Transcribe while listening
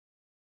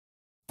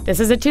This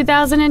is a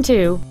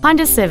 2002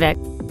 Honda Civic.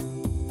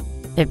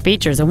 It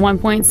features a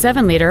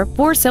 1.7-liter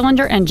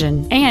four-cylinder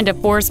engine and a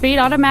 4-speed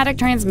automatic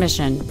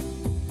transmission.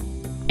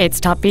 Its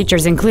top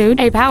features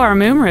include a power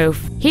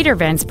moonroof, heater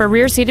vents for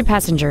rear-seated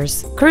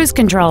passengers, cruise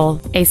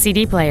control, a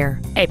CD player,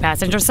 a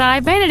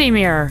passenger-side vanity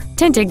mirror,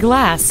 tinted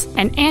glass,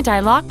 an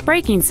anti-lock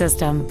braking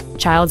system,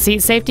 child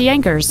seat safety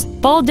anchors,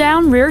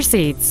 fold-down rear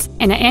seats,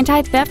 and an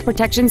anti-theft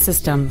protection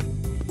system.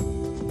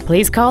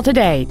 Please call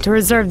today to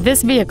reserve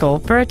this vehicle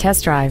for a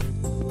test drive.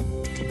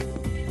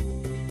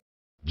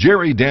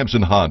 Jerry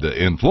Damson Honda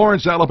in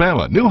Florence,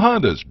 Alabama. New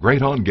Hondas,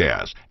 great on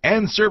gas,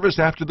 and service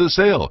after the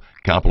sale.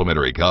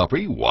 Complimentary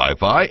coffee,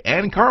 Wi-Fi,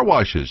 and car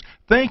washes.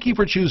 Thank you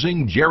for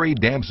choosing Jerry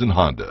Damson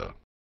Honda.